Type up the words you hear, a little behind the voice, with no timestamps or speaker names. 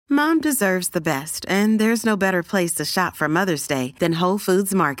Mom deserves the best, and there's no better place to shop for Mother's Day than Whole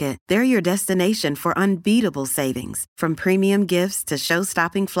Foods Market. They're your destination for unbeatable savings, from premium gifts to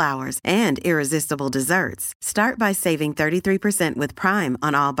show-stopping flowers and irresistible desserts. Start by saving 33% with Prime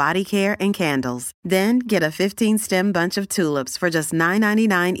on all body care and candles. Then get a 15-stem bunch of tulips for just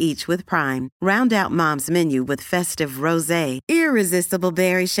 $9.99 each with Prime. Round out Mom's menu with festive rosé, irresistible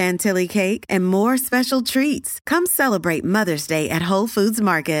berry chantilly cake, and more special treats. Come celebrate Mother's Day at Whole Foods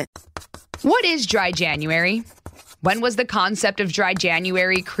Market. What is Dry January? When was the concept of Dry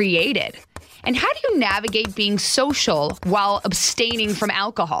January created? And how do you navigate being social while abstaining from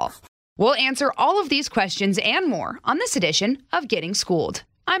alcohol? We'll answer all of these questions and more on this edition of Getting Schooled.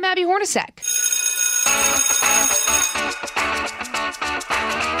 I'm Abby Hornacek.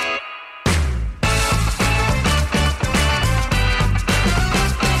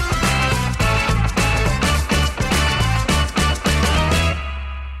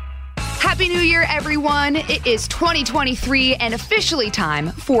 Happy New Year, everyone. It is 2023 and officially time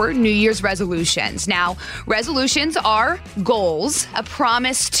for New Year's resolutions. Now, resolutions are goals, a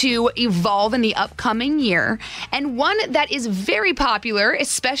promise to evolve in the upcoming year. And one that is very popular,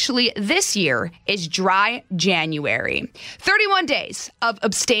 especially this year, is Dry January. 31 days of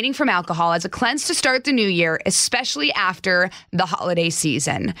abstaining from alcohol as a cleanse to start the new year, especially after the holiday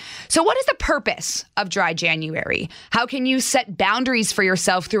season. So what is the purpose of Dry January? How can you set boundaries for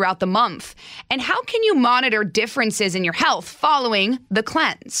yourself throughout the month? And how can you monitor differences in your health following the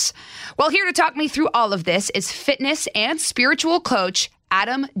cleanse? Well, here to talk me through all of this is fitness and spiritual coach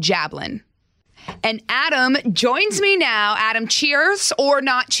Adam Jablin. And Adam joins me now. Adam, cheers or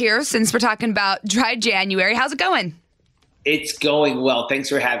not cheers, since we're talking about Dry January. How's it going? It's going well. Thanks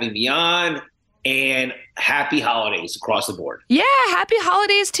for having me on. And happy holidays across the board. Yeah, happy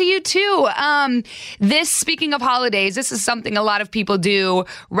holidays to you too. Speaking of holidays, this is something a lot of people do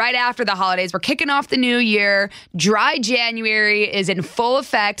right after the holidays. We're kicking off the new year. Dry January is in full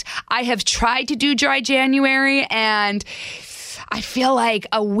effect. I have tried to do Dry January, and I feel like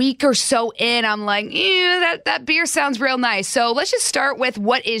a week or so in, I'm like, that beer sounds real nice. So let's just start with,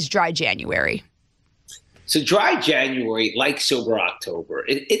 what is Dry January? So Dry January, like Sober October,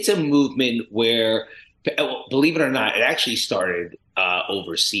 it's a movement where, believe it or not, it actually started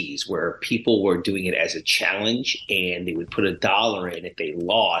overseas, where people were doing it as a challenge, and they would put $1 in if they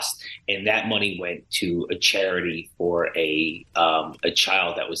lost, and that money went to a charity for a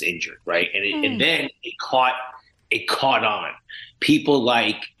child that was injured, right? And then it caught on. People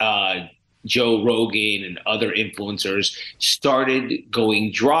like Joe Rogan and other influencers started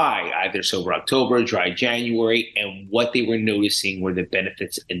going dry, either Sober October, Dry January, and what they were noticing were the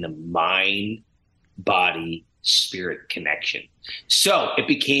benefits in the mind, body, spirit connection. So it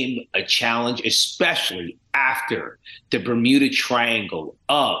became a challenge, especially after the Bermuda Triangle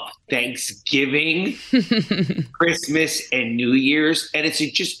of Thanksgiving, Christmas, and New Year's. And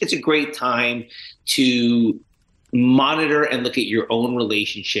it's a great time to monitor and look at your own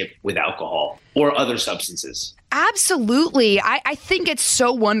relationship with alcohol or other substances. Absolutely. I think it's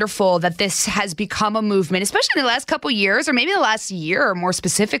so wonderful that this has become a movement, especially in the last couple of years, or maybe the last year or more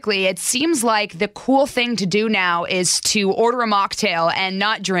specifically. It seems like the cool thing to do now is to order a mocktail and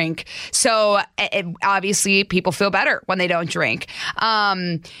not drink. So obviously people feel better when they don't drink.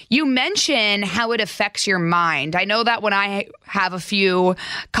 You mentioned how it affects your mind. I know that when I have a few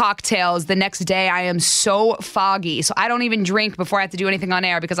cocktails, the next day I am so foggy. So I don't even drink before I have to do anything on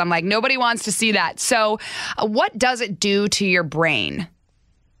air, because I'm like, nobody wants to see that. So what does it do to your brain?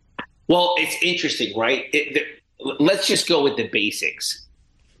 Well, it's interesting, right? Let's just go with the basics.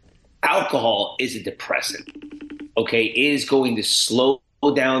 Alcohol is a depressant, okay? It is going to slow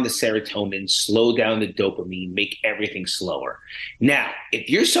down the serotonin, slow down the dopamine, make everything slower. Now, if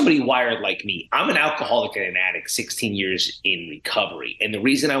you're somebody wired like me, I'm an alcoholic and an addict, 16 years in recovery. And the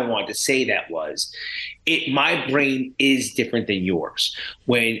reason I wanted to say that was my brain is different than yours.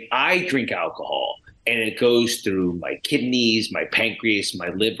 When I drink alcohol, and it goes through my kidneys, my pancreas, my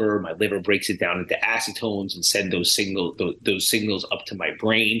liver breaks it down into acetones and send those signals up to my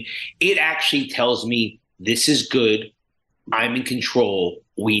brain. It actually tells me, this is good, I'm in control,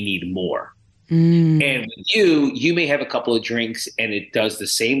 we need more. And with you may have a couple of drinks and it does the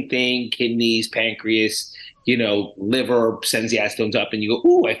same thing, kidneys, pancreas, liver sends the acetones up, and you go,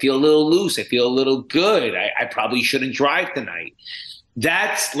 ooh, I feel a little loose, I feel a little good, I probably shouldn't drive tonight.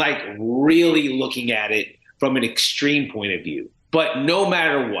 That's like really looking at it from an extreme point of view. But no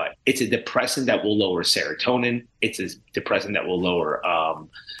matter what, it's a depressant that will lower serotonin. It's a depressant that will lower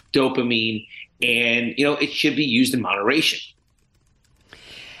dopamine. And, it should be used in moderation.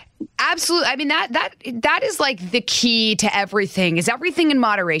 Absolutely. I mean, that is like the key to everything, is everything in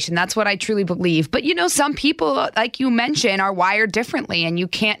moderation. That's what I truly believe. But, some people, like you mentioned, are wired differently, and you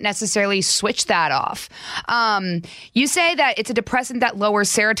can't necessarily switch that off. You say that it's a depressant that lowers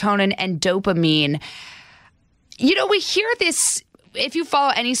serotonin and dopamine. We hear this. If you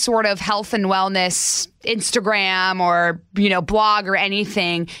follow any sort of health and wellness Instagram or, blog or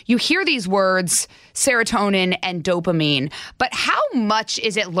anything, you hear these words, serotonin and dopamine. But how much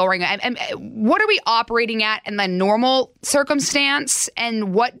is it lowering? And what are we operating at in the normal circumstance?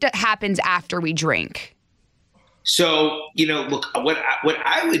 And what happens after we drink? So, look, what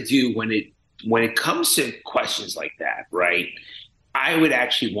I would do when it comes to questions like that, right? I would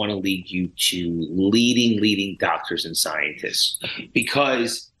actually want to lead you to leading doctors and scientists,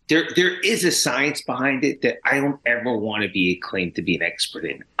 because there is a science behind it that I don't ever want to be claimed to be an expert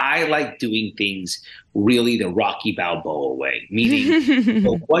in. I like doing things really the Rocky Balboa way, meaning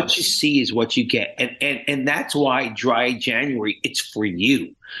what you see is what you get. And that's why Dry January, it's for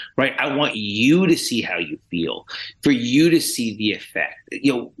you, right? I want you to see how you feel, for you to see the effect.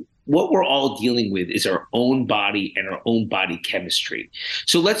 What we're all dealing with is our own body and our own body chemistry.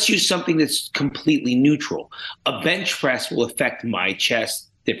 So let's use something that's completely neutral. A bench press will affect my chest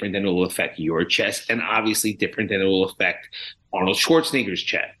different than it will affect your chest, and obviously different than it will affect Arnold Schwarzenegger's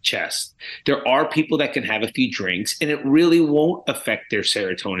chest. There are people that can have a few drinks and it really won't affect their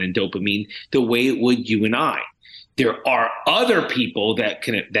serotonin and dopamine the way it would you and I. There are other people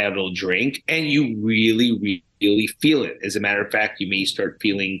that'll drink and you really feel it. As a matter of fact, you may start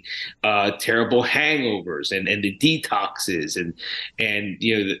feeling terrible hangovers and the detoxes and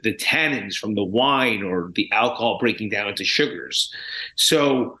the tannins from the wine or the alcohol breaking down into sugars.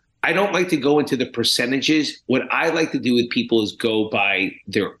 So I don't like to go into the percentages. What I like to do with people is go by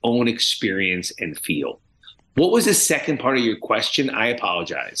their own experience and feel. What was the second part of your question? I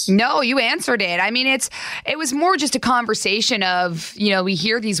apologize. No, you answered it. I mean, it was more just a conversation of, we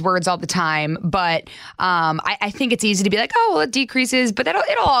hear these words all the time, but I think it's easy to be like, oh, well, it decreases, but it'll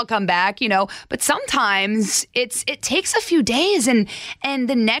all come back, But sometimes it takes a few days, and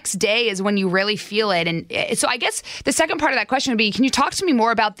the next day is when you really feel it. And so I guess the second part of that question would be, can you talk to me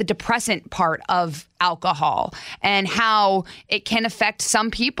more about the depressant part of alcohol and how it can affect some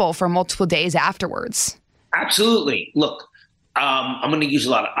people for multiple days afterwards? Absolutely. Look, I'm going to use a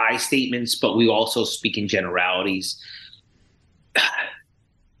lot of I statements, but we also speak in generalities.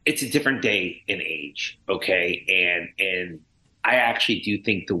 It's a different day and age, okay? And I actually do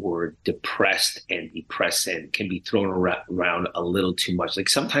think the word depressed and depressant can be thrown around a little too much. Like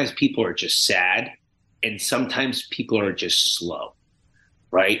sometimes people are just sad, and sometimes people are just slow,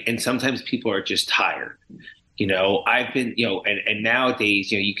 right? And sometimes people are just tired. I've been, and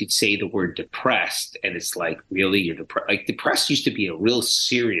nowadays, you could say the word depressed and it's like, really, you're depressed. Like depressed used to be a real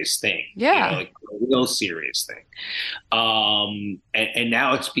serious thing. Yeah. Like a real serious thing. And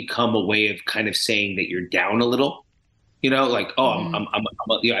now it's become a way of kind of saying that you're down a little, like, oh,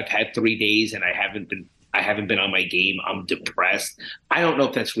 I've had 3 days and I haven't been on my game. I'm depressed. I don't know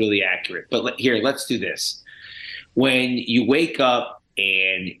if that's really accurate, but let's do this. When you wake up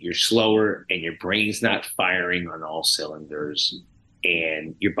and you're slower and your brain's not firing on all cylinders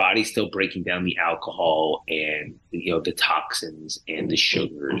and your body's still breaking down the alcohol and the toxins and the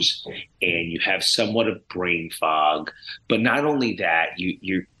sugars, and you have somewhat of brain fog, but not only that,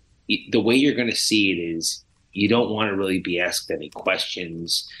 the way you're going to see it is you don't want to really be asked any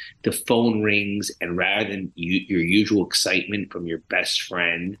questions. The phone rings, and rather than your usual excitement from your best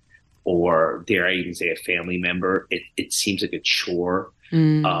friend, or dare I even say a family member, it seems like a chore.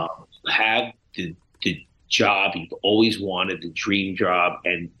 Have the job you've always wanted, the dream job,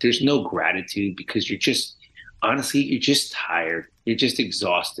 and there's no gratitude because you're just tired. You're just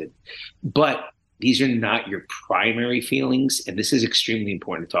exhausted. But these are not your primary feelings, and this is extremely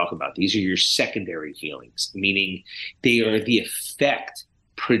important to talk about. These are your secondary feelings, meaning they are the effect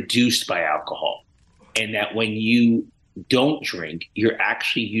produced by alcohol. And that when you don't drink, you're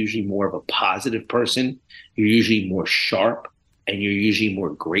actually usually more of a positive person. You're usually more sharp, and you're usually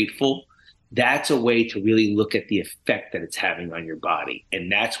more grateful. That's a way to really look at the effect that it's having on your body.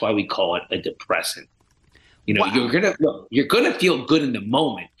 And that's why we call it a depressant. Wow. You're gonna feel good in the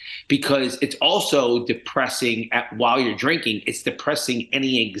moment because it's also depressing while you're drinking. It's depressing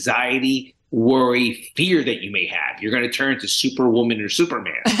any anxiety, worry, fear that you may have. You're gonna turn into Superwoman or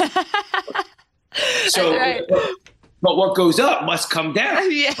Superman. So, right. But what goes up must come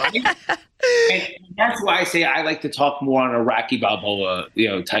down. Yeah. Right? And that's why I say I like to talk more on a Rocky Balboa,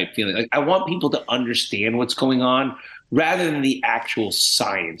 type feeling. Like I want people to understand what's going on rather than the actual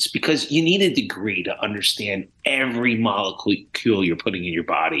science, because you need a degree to understand every molecule you're putting in your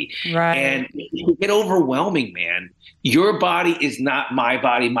body. Right. And it get overwhelming, man. Your body is not my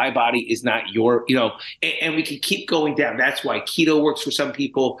body. My body is not your, and we can keep going down. That's why keto works for some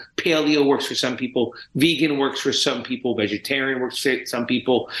people. Paleo works for some people. Vegan works for some people. Vegetarian works for some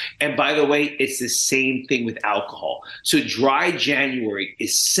people. And by the way, it's the same thing with alcohol. So dry January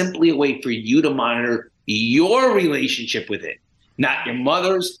is simply a way for you to monitor your relationship with it, not your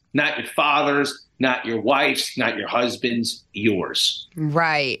mother's, not your father's, not your wife's, not your husband's, yours.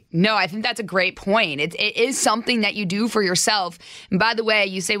 Right. No, I think that's a great point. It is something that you do for yourself. And by the way,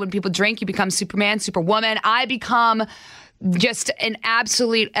 you say when people drink, you become Superman, Superwoman. I become just an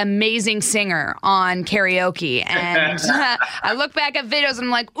absolute amazing singer on karaoke. And I look back at videos and I'm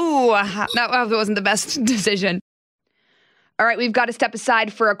like, ooh, that wasn't the best decision. All right, we've got to step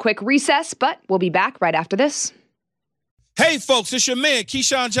aside for a quick recess, but we'll be back right after this. Hey, folks, it's your man,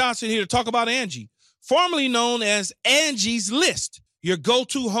 Keyshawn Johnson, here to talk about Angie, formerly known as Angie's List, your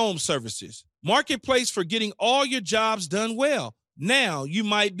go-to home services marketplace for getting all your jobs done well. Now, you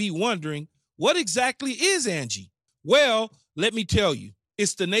might be wondering, what exactly is Angie? Well, let me tell you,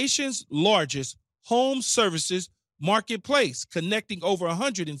 it's the nation's largest home services marketplace, connecting over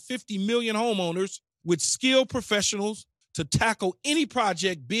 150 million homeowners with skilled professionals to tackle any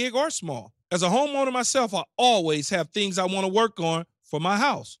project, big or small. As a homeowner myself, I always have things I want to work on for my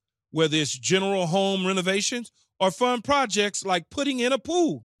house, whether it's general home renovations or fun projects like putting in a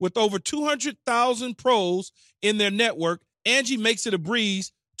pool. With over 200,000 pros in their network, Angie makes it a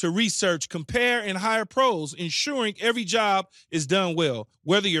breeze to research, compare, and hire pros, ensuring every job is done well.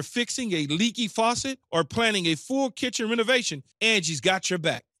 Whether you're fixing a leaky faucet or planning a full kitchen renovation, Angie's got your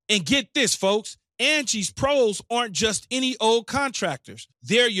back. And get this, folks. Angie's pros aren't just any old contractors.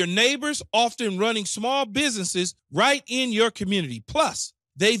 They're your neighbors, often running small businesses right in your community. Plus,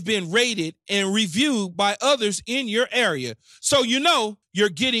 they've been rated and reviewed by others in your area. So you know you're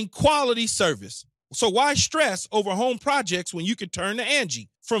getting quality service. So why stress over home projects when you can turn to Angie?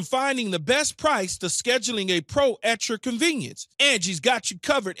 From finding the best price to scheduling a pro at your convenience, Angie's got you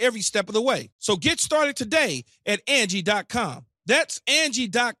covered every step of the way. So get started today at Angie.com. That's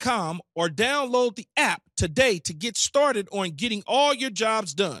Angie.com, or download the app today to get started on getting all your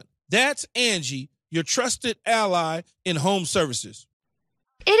jobs done. That's Angie, your trusted ally in home services.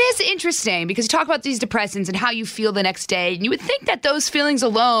 It is interesting because you talk about these depressants and how you feel the next day. And you would think that those feelings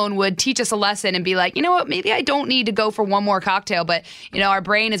alone would teach us a lesson and be like, you know what, maybe I don't need to go for one more cocktail. But, our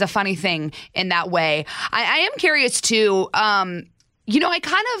brain is a funny thing in that way. I am curious, too. I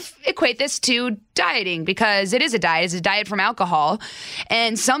kind of equate this to dieting because it is a diet. It's a diet from alcohol.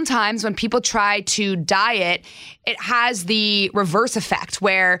 And sometimes when people try to diet, it has the reverse effect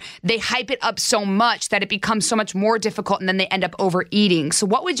where they hype it up so much that it becomes so much more difficult and then they end up overeating. So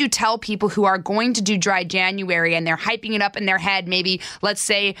what would you tell people who are going to do dry January and they're hyping it up in their head, maybe let's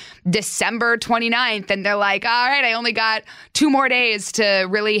say December 29th, and they're like, all right, I only got 2 more days to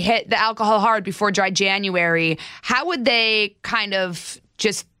really hit the alcohol hard before dry January. How would they kind of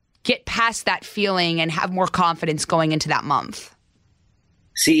just get past that feeling and have more confidence going into that month?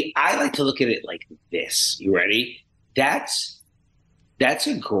 See, I like to look at it like this. You ready? That's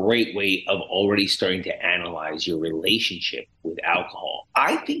a great way of already starting to analyze your relationship with alcohol.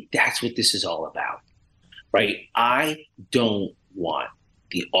 I think that's what this is all about, right? I don't want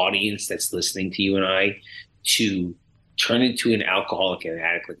the audience that's listening to you and I to turn into an alcoholic and an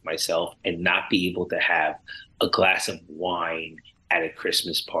addict like myself and not be able to have a glass of wine at a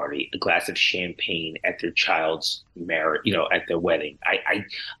Christmas party, a glass of champagne at their child's marriage, at their wedding.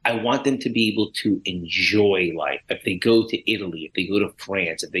 I want them to be able to enjoy life. If they go to Italy, if they go to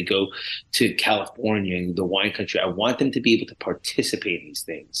France, if they go to California, the wine country, I want them to be able to participate in these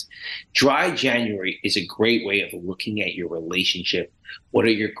things. Dry January is a great way of looking at your relationship. What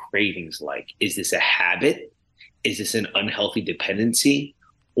are your cravings like? Is this a habit? Is this an unhealthy dependency?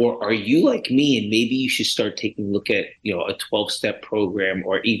 Or are you like me and maybe you should start taking a look at, a 12-step program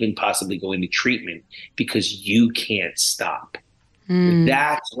or even possibly going to treatment because you can't stop.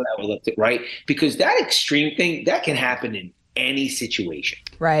 That's what I would look at, right? Because that extreme thing, that can happen in any situation.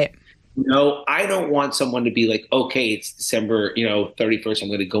 Right. I don't want someone to be like, okay, it's December, 31st, I'm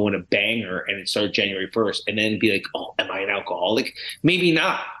going to go in a banger and it starts January 1st and then be like, oh, am I an alcoholic? Maybe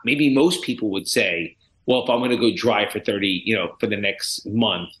not. Maybe most people would say, well, if I'm going to go dry for for the next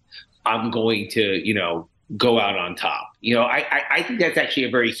month, I'm going to, go out on top. I think that's actually a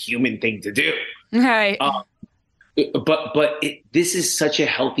very human thing to do. Right. But this is such a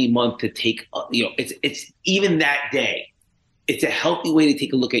healthy month to take, it's even that day. It's a healthy way to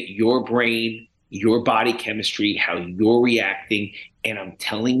take a look at your brain, your body chemistry, how you're reacting. And I'm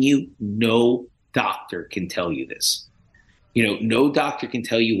telling you, no doctor can tell you this. No doctor can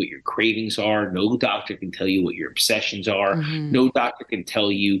tell you what your cravings are. No doctor can tell you what your obsessions are. Mm-hmm. No doctor can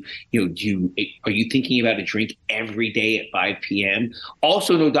tell you, are you thinking about a drink every day at 5 p.m.?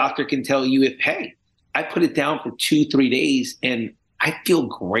 Also, no doctor can tell you if, hey, I put it down for 2-3 days and I feel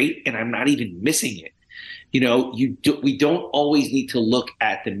great and I'm not even missing it. We don't always need to look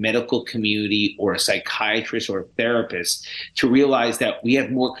at the medical community or a psychiatrist or a therapist to realize that we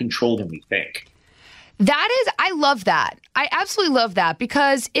have more control than we think. I love that. I absolutely love that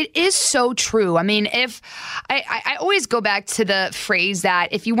because it is so true. I mean, I always go back to the phrase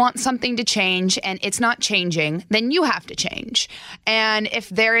that if you want something to change and it's not changing, then you have to change. And if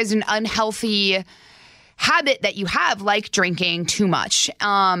there is an unhealthy habit that you have, like drinking too much,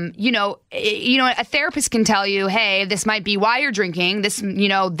 a therapist can tell you, hey, this might be why you're drinking. This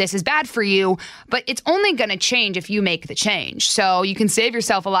is bad for you, but it's only going to change if you make the change. So you can save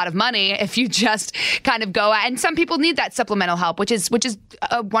yourself a lot of money if you just kind of go. And some people need that supplemental help, which is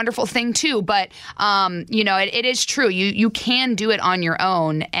a wonderful thing too. But it is true. You can do it on your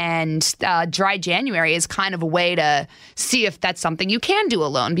own, and Dry January is kind of a way to see if that's something you can do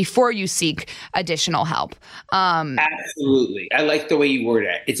alone before you seek additional help. Absolutely. I like the way you word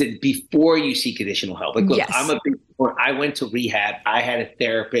it. It's before you seek additional help. Like, look, yes. I'm a big supporter. I went to rehab. I had a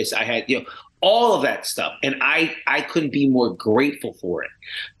therapist. I had, all of that stuff. And I couldn't be more grateful for it.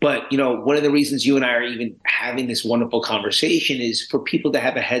 But, one of the reasons you and I are even having this wonderful conversation is for people to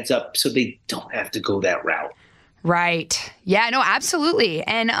have a heads up so they don't have to go that route. Right. Yeah, no, absolutely.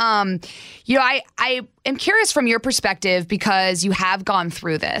 And, I am curious from your perspective because you have gone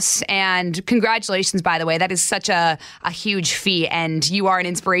through this, and congratulations, by the way. That is such a huge feat, and you are an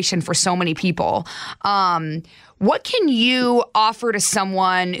inspiration for so many people. What can you offer to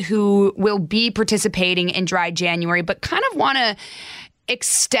someone who will be participating in Dry January, but kind of want to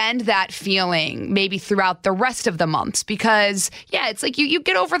extend that feeling maybe throughout the rest of the months? Because it's like you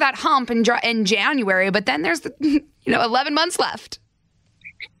get over that hump in January, but then there's 11 months left.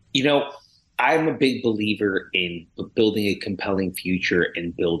 I'm a big believer in building a compelling future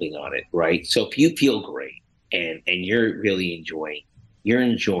and building on it, right? So if you feel great and you're really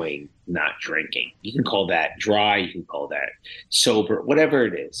enjoying not drinking, you can call that dry, you can call that sober, whatever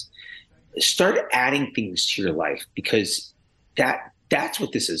it is. Start adding things to your life because that's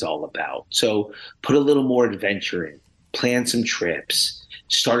what this is all about. So put a little more adventure in, plan some trips,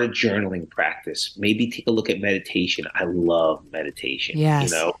 start a journaling practice, maybe take a look at meditation. I love meditation.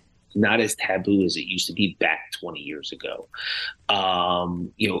 Yes. Not as taboo as it used to be back 20 years ago.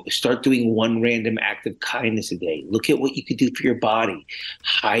 Start doing one random act of kindness a day. Look at what you could do for your body.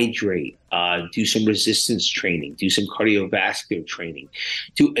 Hydrate, do some resistance training, do some cardiovascular training.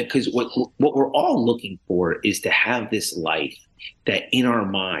 Because what we're all looking for is to have this life that in our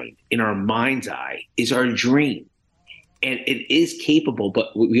mind's eye is our dream. And it is capable,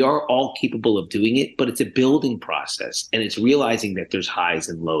 but we are all capable of doing it, but it's a building process, and it's realizing that there's highs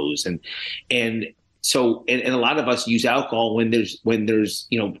and lows. And so a lot of us use alcohol when there's,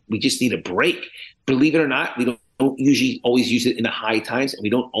 we just need a break. Believe it or not, we don't usually always use it in the high times, and we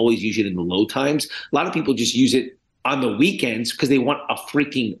don't always use it in the low times. A lot of people just use it on the weekends because they want a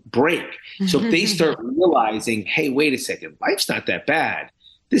freaking break. So if they start realizing, hey, wait a second, life's not that bad.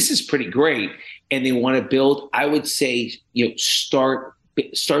 This is pretty great. And they want to build, I would say, start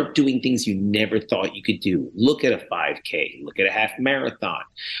doing things you never thought you could do. Look at a 5K, look at a half marathon,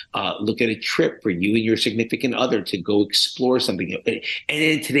 look at a trip for you and your significant other to go explore something. And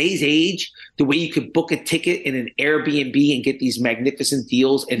in today's age, the way you could book a ticket in an Airbnb and get these magnificent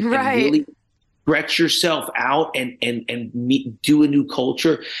deals and really stretch yourself out and do a new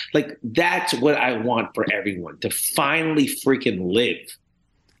culture. Like, that's what I want for everyone, to finally freaking live.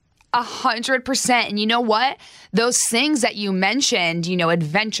 100%. And you know what? Those things that you mentioned,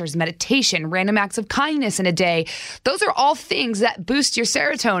 adventures, meditation, random acts of kindness in a day, those are all things that boost your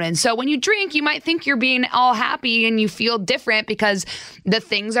serotonin. So when you drink, you might think you're being all happy and you feel different because the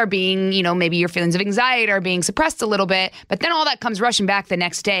things are being, maybe your feelings of anxiety are being suppressed a little bit, but then all that comes rushing back the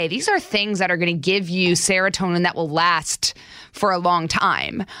next day. These are things that are going to give you serotonin that will last for a long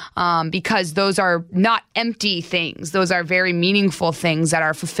time, because those are not empty things. Those are very meaningful things that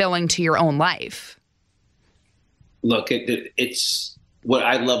are fulfilling to your own life. Look, it's what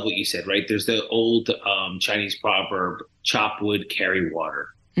I love what you said, right? There's the old Chinese proverb, chop wood, carry water,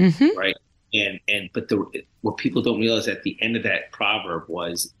 right? But what people don't realize at the end of that proverb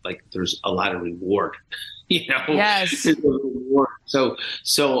was, like, there's a lot of reward, Yes. There's a reward.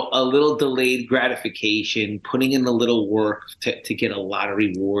 So a little delayed gratification, putting in the little work to get a lot of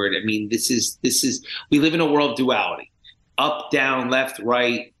reward. I mean, this is we live in a world of duality, up, down, left,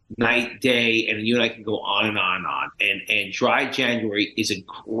 right, night, day, and you and I can go on and on and on. And Dry January is a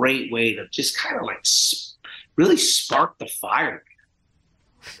great way to just kind of like really spark the fire.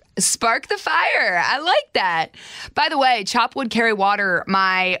 Spark the fire. I like that. By the way, Chop Wood, Carry Water,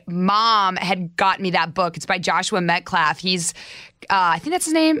 my mom had gotten me that book. It's by Joshua Metcalf. He's, I think that's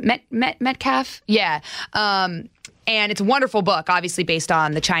his name, Metcalf? Yeah. And it's a wonderful book, obviously based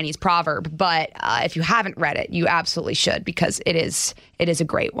on the Chinese proverb. But if you haven't read it, you absolutely should, because it is a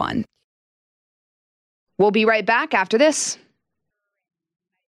great one. We'll be right back after this.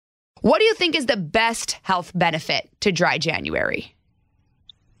 What do you think is the best health benefit to Dry January?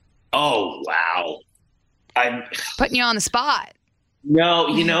 Oh, wow. I'm putting you on the spot.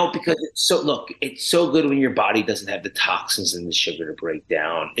 No, because it's so good when your body doesn't have the toxins and the sugar to break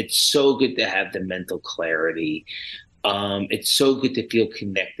down. It's so good to have the mental clarity. It's so good to feel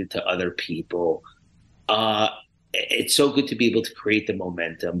connected to other people. It's so good to be able to create the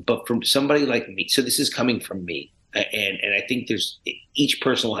momentum. But from somebody like me, so this is coming from me, and I think each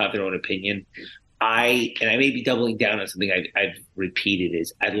person will have their own opinion. I may be doubling down on something I've repeated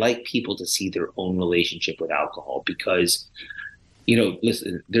is I'd like people to see their own relationship with alcohol because,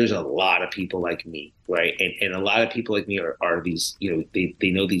 listen, there's a lot of people like me, right? And a lot of people like me are these, they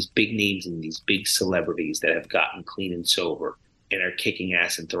know these big names and these big celebrities that have gotten clean and sober and are kicking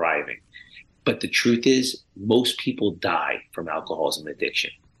ass and thriving. But the truth is most people die from alcoholism addiction.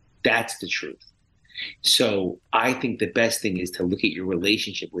 That's the truth. So I think the best thing is to look at your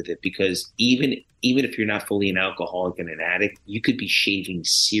relationship with it, because even if you're not fully an alcoholic and an addict, you could be shaving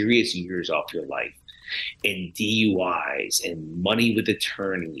serious years off your life, and DUIs and money with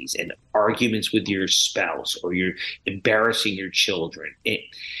attorneys and arguments with your spouse, or you're embarrassing your children.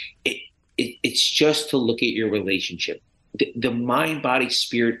 It's just to look at your relationship. The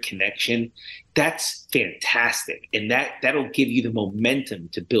mind-body-spirit connection, that's fantastic. And that'll give you the momentum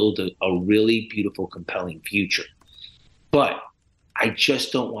to build a really beautiful, compelling future. But I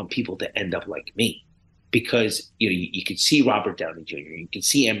just don't want people to end up like me, because you can see Robert Downey Jr., you can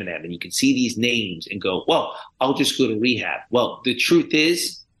see Eminem, and you can see these names and go, well, I'll just go to rehab. Well, the truth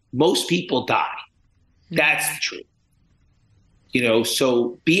is most people die. That's the truth.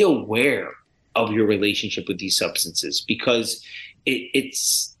 So be aware of your relationship with these substances, because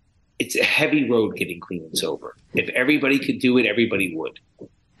it's a heavy road getting clean and sober. If everybody could do it, everybody would.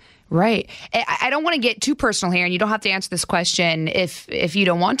 Right. I don't want to get too personal here, and you don't have to answer this question if you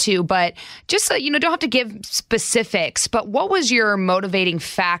don't want to, but just so don't have to give specifics, but what was your motivating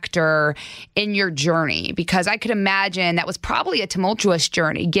factor in your journey? Because I could imagine that was probably a tumultuous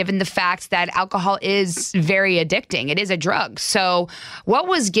journey, given the fact that alcohol is very addicting. It is a drug. So what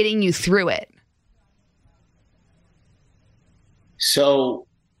was getting you through it? So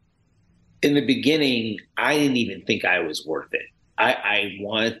in the beginning, I didn't even think I was worth it. I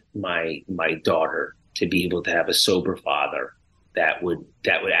wanted my daughter to be able to have a sober father that would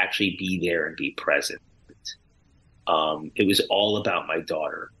actually be there and be present. It was all about my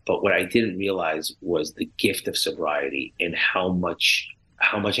daughter. But what I didn't realize was the gift of sobriety and how much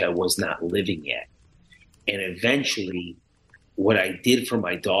I was not living yet. And eventually what I did for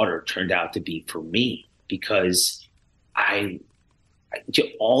my daughter turned out to be for me, because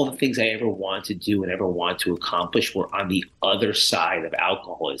all the things I ever wanted to do and ever wanted to accomplish were on the other side of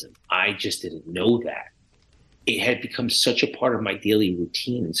alcoholism. I just didn't know that. It had become such a part of my daily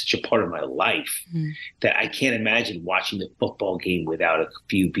routine and such a part of my life that I can't imagine watching the football game without a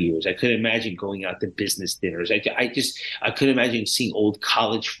few beers. I couldn't imagine going out to business dinners. I couldn't imagine seeing old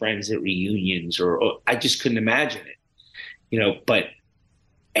college friends at reunions, or I just couldn't imagine it. But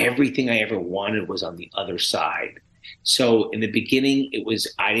everything I ever wanted was on the other side. So in the beginning,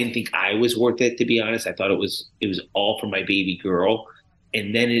 I didn't think I was worth it, to be honest. I thought it was all for my baby girl.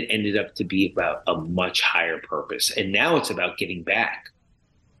 And then it ended up to be about a much higher purpose. And now it's about getting back.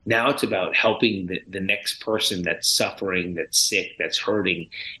 Now it's about helping the next person that's suffering, that's sick, that's hurting,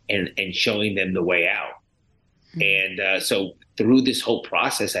 and showing them the way out. And so through this whole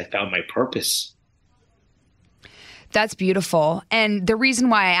process, I found my purpose. That's beautiful. And the reason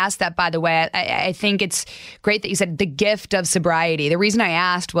why I asked that, by the way, I think it's great that you said the gift of sobriety. The reason I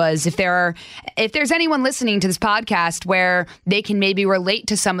asked was if there's anyone listening to this podcast where they can maybe relate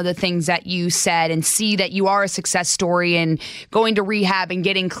to some of the things that you said and see that you are a success story and going to rehab and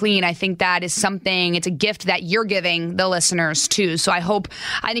getting clean, I think that is something, it's a gift that you're giving the listeners too. So I hope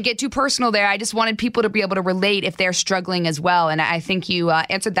I didn't get too personal there. I just wanted people to be able to relate if they're struggling as well. And I think you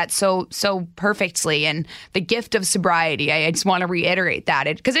answered that so perfectly. And the gift of sobriety sobriety. I just want to reiterate that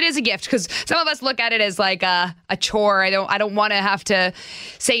because it is a gift, because some of us look at it as like a chore. I don't want to have to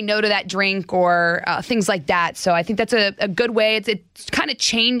say no to that drink or things like that. So I think that's a good way. It's kind of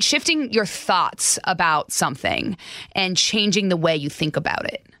shifting your thoughts about something and changing the way you think about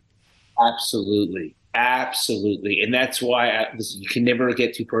it. Absolutely. Absolutely. And that's why you can never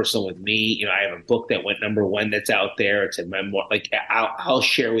get too personal with me. You know, I have a book that went #1 that's out there. It's a memoir. Like I'll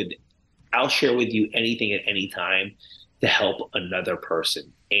share with you anything at any time to help another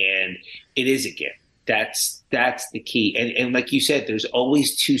person. And it is a gift. That's the key. And like you said, there's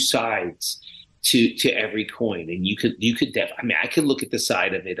always two sides to every coin. And you could I could look at the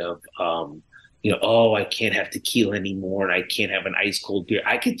side of it of, I can't have tequila anymore and I can't have an ice cold beer.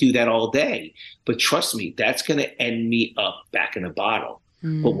 I could do that all day, but trust me, that's going to end me up back in a bottle.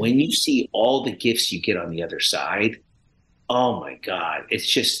 But when you see all the gifts you get on the other side, oh my God, it's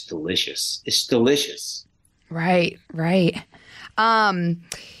just delicious. It's delicious. Right.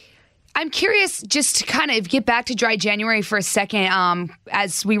 I'm curious, just to kind of get back to Dry January for a second,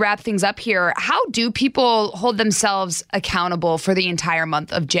 as we wrap things up here, how do people hold themselves accountable for the entire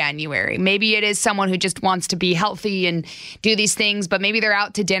month of January? Maybe it is someone who just wants to be healthy and do these things, but maybe they're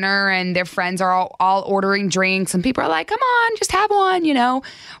out to dinner and their friends are all ordering drinks and people are like, come on, just have one,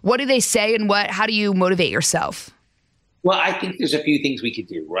 What do they say and how do you motivate yourself? Well, I think there's a few things we could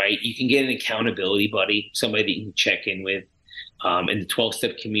do, right? You can get an accountability buddy, somebody that you can check in with. In the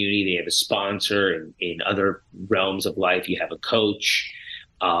 12-step community, they have a sponsor. In other realms of life, you have a coach,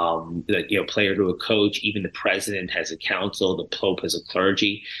 player to a coach. Even the president has a council. The Pope has a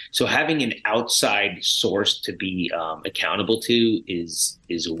clergy. So having an outside source to be accountable to is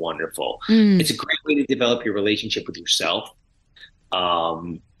wonderful. It's a great way to develop your relationship with yourself.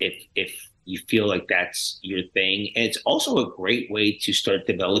 If you feel like that's your thing, and it's also a great way to start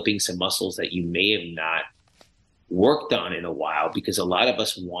developing some muscles that you may have not worked on in a while, because a lot of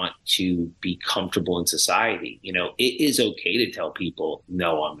us want to be comfortable in society. It is okay to tell people,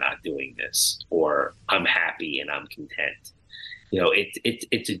 no, I'm not doing this, or I'm happy and I'm content.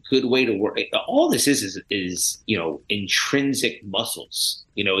 It's a good way to work. All this is intrinsic muscles.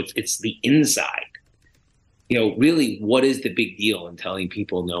 It's the inside. Really, what is the big deal in telling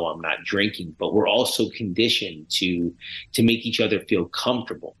people, no, I'm not drinking? But we're also conditioned to make each other feel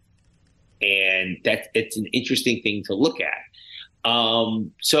comfortable. And it's an interesting thing to look at.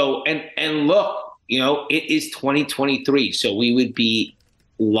 Look, it is 2023. So we would be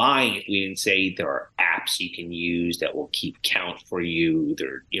lying if we didn't say there are apps you can use that will keep count for you.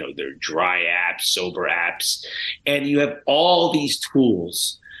 They're dry apps, sober apps, and you have all these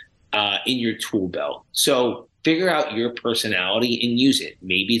tools in your tool belt. So figure out your personality and use it.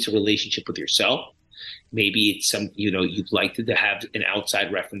 Maybe it's a relationship with yourself. Maybe it's you'd like to have an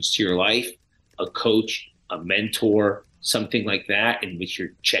outside reference to your life, a coach, a mentor, something like that, in which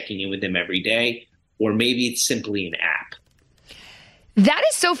you're checking in with them every day. Or maybe it's simply an app. That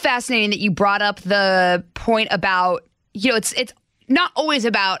is so fascinating that you brought up the point about, it's not always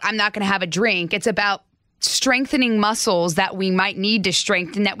about, I'm not going to have a drink. It's about strengthening muscles that we might need to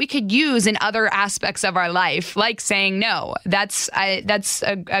strengthen that we could use in other aspects of our life, like saying no. That's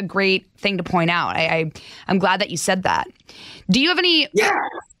a great thing to point out. I'm glad that you said that. Do you have any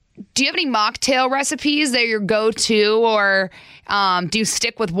mocktail recipes that are your go-to, or do you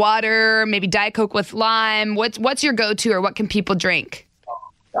stick with water, maybe Diet Coke with lime? What's your go-to, or what can people drink?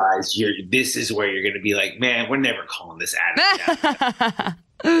 Guys, this is where you're going to be like, man, we're never calling this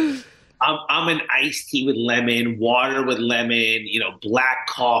addict. I'm an iced tea with lemon, water with lemon, black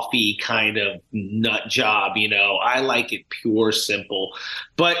coffee kind of nut job. I like it pure, simple.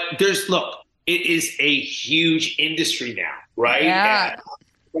 But it is a huge industry now, right? Yeah.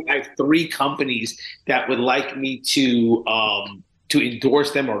 I have 3 companies that would like me to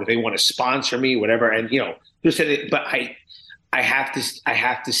endorse them, or they want to sponsor me, whatever. And but I have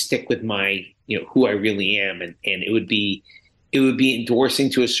to stick with my who I really am, and it would be endorsing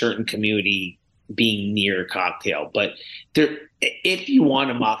to a certain community, being near a cocktail. But if you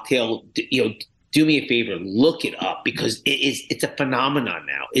want a mocktail, do me a favor, look it up, because it's a phenomenon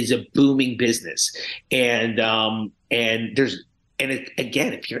now. It's a booming business, and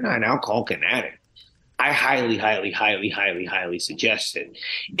again, if you're not an alcoholic addict, I highly, highly, highly, highly, highly suggest it.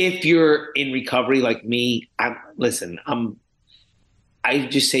 If you're in recovery like me, I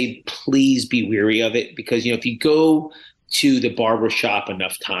just say, please be wary of it, because if you go to the barber shop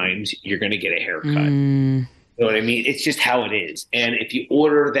enough times, you're going to get a haircut. You know what I mean? It's just how it is. And if you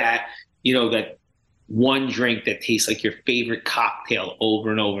order that, that one drink that tastes like your favorite cocktail over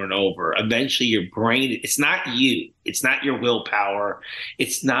and over and over, eventually your brain, it's not you. It's not your willpower.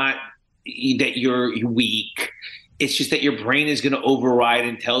 It's not that you're weak. It's just that your brain is going to override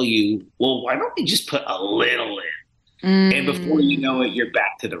and tell you, well, why don't we just put a little in? And before you know it, you're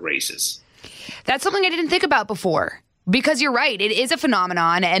back to the races. That's something I didn't think about before. Because you're right, it is a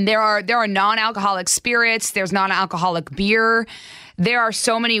phenomenon, and there are non-alcoholic spirits, there's non-alcoholic beer. There are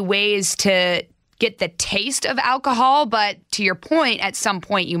so many ways to get the taste of alcohol, but to your point, at some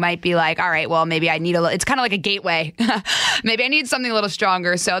point you might be like, all right, well, maybe I need it's kind of like a gateway. Maybe I need something a little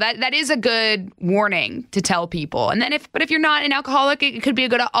stronger. So that is a good warning to tell people. And then if you're not an alcoholic, it could be a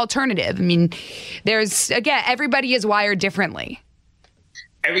good alternative. I mean, everybody is wired differently.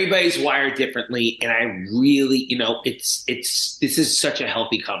 Everybody's wired differently, and I really, this is such a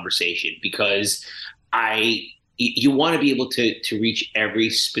healthy conversation because you want to be able to reach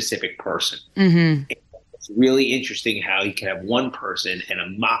every specific person. Mm-hmm. It's really interesting how you can have one person and a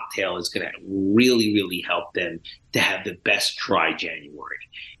mocktail is going to really, really help them to have the best dry January.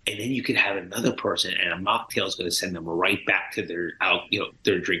 And then you could have another person and a mocktail is going to send them right back to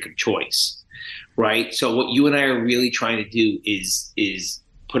their drink of choice, right? So what you and I are really trying to do is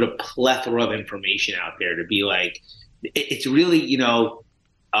put a plethora of information out there to be like, it's really, know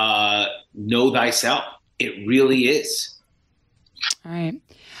thyself. It really is. All right.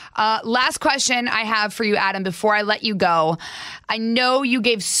 Last question I have for you, Adam, before I let you go. I know you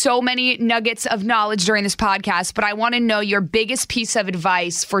gave so many nuggets of knowledge during this podcast, but I want to know your biggest piece of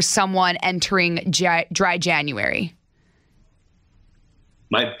advice for someone entering dry January.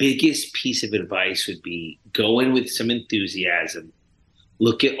 My biggest piece of advice would be go in with some enthusiasm.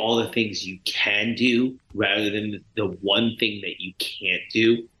 Look at all the things you can do rather than the one thing that you can't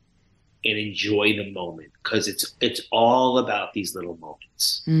do, and enjoy the moment because it's all about these little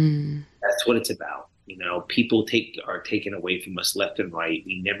moments. That's what it's about. People are taken away from us left and right.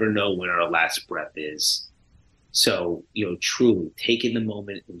 We never know when our last breath is. So, truly take in the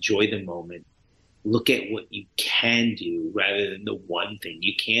moment, enjoy the moment, look at what you can do rather than the one thing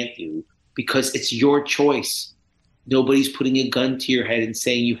you can't do because it's your choice. Nobody's putting a gun to your head and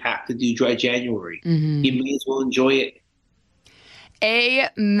saying you have to do dry January. Mm-hmm. You may as well enjoy it.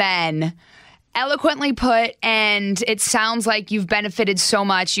 Amen. Eloquently put, and it sounds like you've benefited so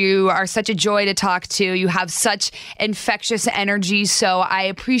much. You are such a joy to talk to. You have such infectious energy, so I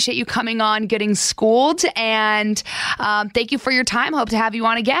appreciate you coming on, getting schooled, and thank you for your time. Hope to have you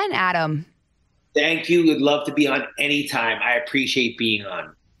on again, Adam. Thank you. Would love to be on anytime. I appreciate being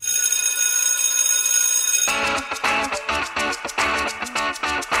on.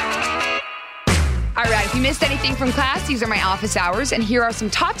 All right, if you missed anything from class, these are my office hours, and here are some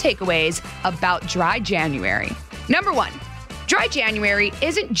top takeaways about dry January. Number 1, dry January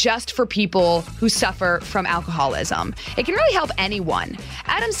isn't just for people who suffer from alcoholism. It can really help anyone.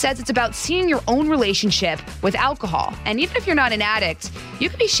 Adam says it's about seeing your own relationship with alcohol. And even if you're not an addict, you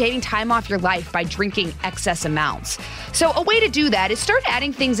could be shaving time off your life by drinking excess amounts. So a way to do that is start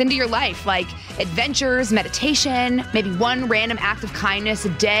adding things into your life like adventures, meditation, maybe one random act of kindness a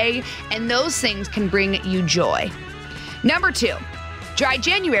day, and those things can bring you joy. Number 2, dry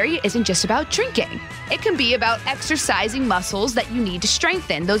January isn't just about drinking. It can be about exercising muscles that you need to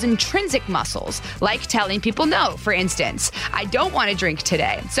strengthen, those intrinsic muscles, like telling people no, for instance. I don't want to drink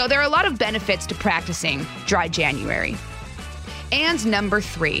today. So there are a lot of benefits to practicing dry January. And number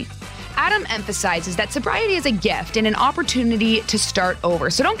 3, Adam emphasizes that sobriety is a gift and an opportunity to start over.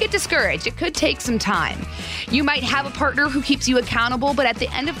 So don't get discouraged. It could take some time. You might have a partner who keeps you accountable, but at the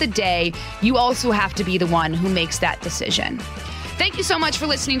end of the day, you also have to be the one who makes that decision. Thank you so much for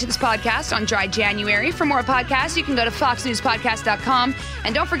listening to this podcast on Dry January. For more podcasts, you can go to foxnewspodcast.com.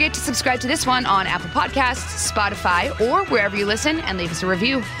 And don't forget to subscribe to this one on Apple Podcasts, Spotify, or wherever you listen, and leave us a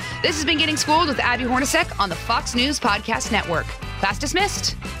review. This has been Getting Schooled with Abby Hornacek on the Fox News Podcast Network. Class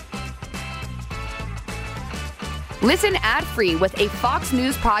dismissed. Listen ad-free with a Fox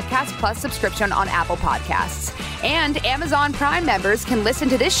News Podcast Plus subscription on Apple Podcasts. And Amazon Prime members can listen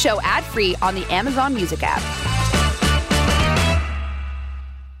to this show ad-free on the Amazon Music app.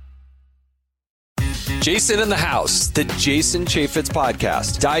 Jason in the House, the Jason Chaffetz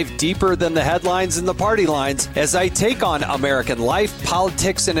Podcast. Dive deeper than the headlines and the party lines as I take on American life,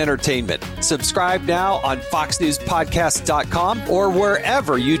 politics, and entertainment. Subscribe now on foxnewspodcast.com or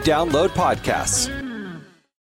wherever you download podcasts.